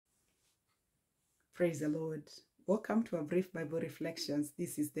Praise the Lord. Welcome to our brief Bible reflections.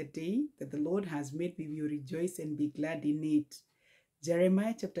 This is the day that the Lord has made. We will rejoice and be glad in it.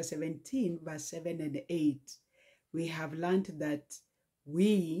 Jeremiah chapter 17, verse 7 and 8. We have learned that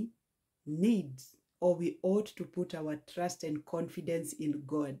we need or we ought to put our trust and confidence in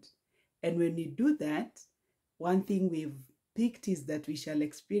God. And when we do that, one thing we've picked is that we shall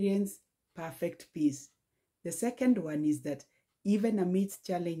experience perfect peace. The second one is that even amidst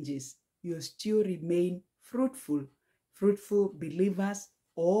challenges, you'll still remain fruitful believers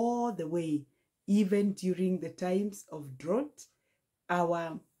all the way. Even during the times of drought,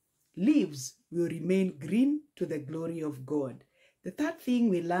 our leaves will remain green to the glory of God. The third thing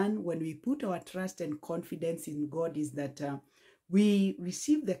we learn when we put our trust and confidence in God is that we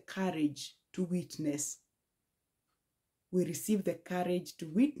receive the courage to witness. We receive the courage to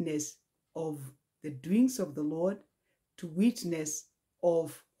witness of the doings of the Lord, to witness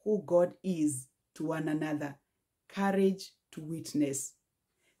of who God is to one another. Courage to witness.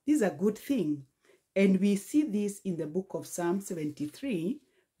 This is a good thing. And we see this in the book of Psalm 73,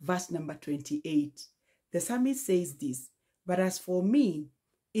 verse number 28. The psalmist says this, "But as for me,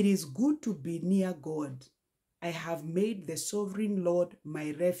 it is good to be near God. I have made the sovereign Lord my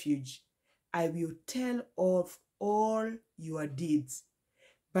refuge. I will tell of all your deeds.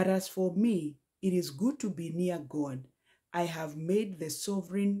 But as for me, it is good to be near God. I have made the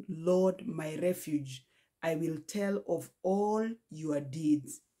sovereign Lord my refuge. I will tell of all your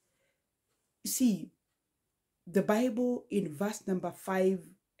deeds." You see, the Bible in verse number 5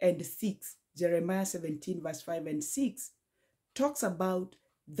 and 6, Jeremiah 17, verse 5 and 6, talks about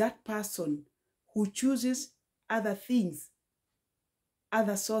that person who chooses other things,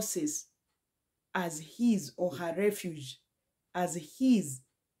 other sources, as his or her refuge, as his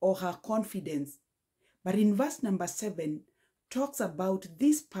or her confidence. But in verse number 7, talks about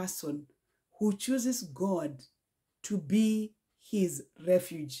this person who chooses God to be his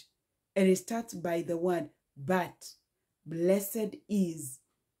refuge. And it starts by the word, "But blessed is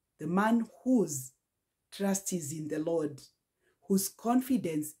the man whose trust is in the Lord, whose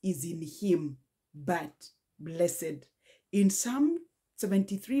confidence is in him, but blessed." In Psalm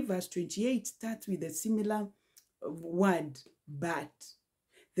 73, verse 28, starts with a similar word, "but."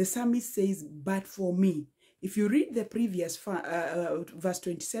 The psalmist says, "But for me." If you read the previous verse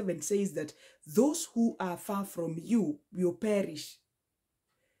 27 says that those who are far from you will perish.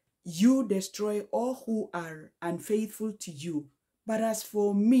 You destroy all who are unfaithful to you. But as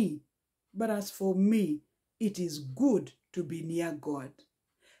for me, it is good to be near God.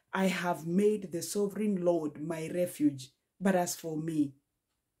 I have made the sovereign Lord my refuge. But as for me.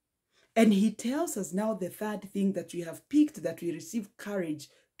 And he tells us now the third thing that we have picked, that we receive courage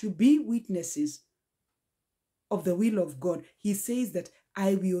to be witnesses of the will of God. He says that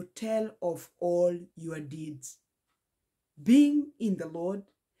I will tell of all your deeds. Being in the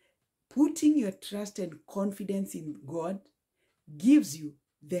Lord, putting your trust and confidence in God gives you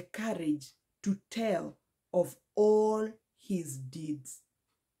the courage to tell of all his deeds.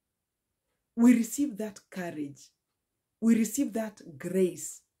 We receive that courage. We receive that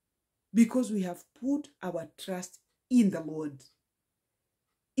grace because we have put our trust in the Lord.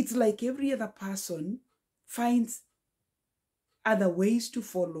 It's like every other person finds other ways to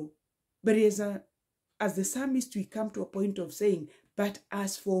follow. But as the psalmist, we come to a point of saying, "But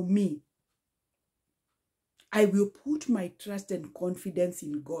as for me, I will put my trust and confidence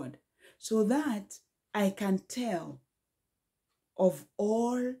in God so that I can tell of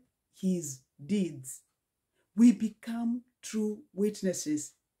all his deeds." We become true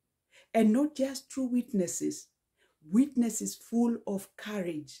witnesses. And not just true witnesses, witnesses full of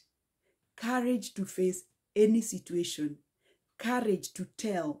courage. Courage to face any situation. Courage to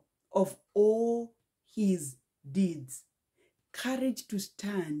tell of all his deeds. Courage to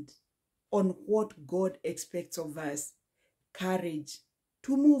stand on what God expects of us. Courage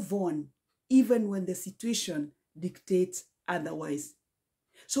to move on even when the situation dictates otherwise.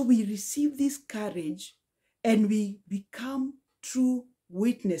 So we receive this courage and we become true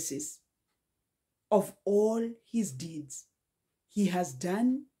witnesses of all his deeds. He has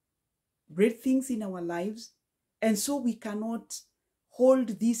done great things in our lives, and so we cannot hold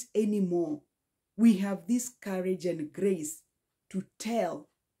this anymore. We have this courage and grace to tell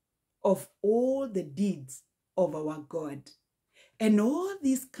of all the deeds of our God. And all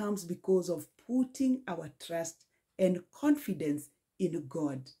this comes because of putting our trust and confidence in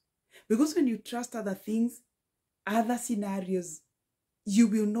God. Because when you trust other things, other scenarios, you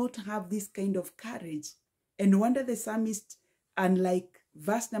will not have this kind of courage. And no wonder the psalmist, unlike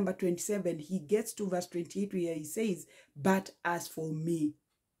verse number 27, he gets to verse 28 where he says, "But as for me."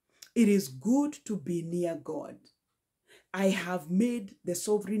 It is good to be near God. I have made the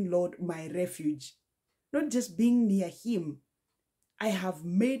sovereign Lord my refuge. Not just being near him. I have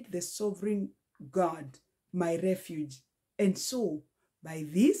made the sovereign God my refuge. And so, by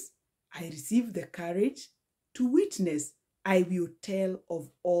this, I receive the courage to witness. I will tell of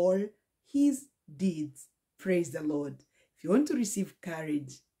all his deeds. Praise the Lord. If you want to receive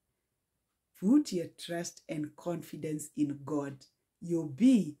courage, put your trust and confidence in God. You'll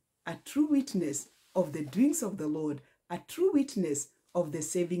be a true witness of the doings of the Lord, a true witness of the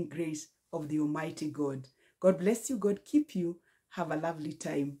saving grace of the Almighty God. God bless you. God keep you. Have a lovely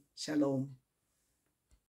time. Shalom.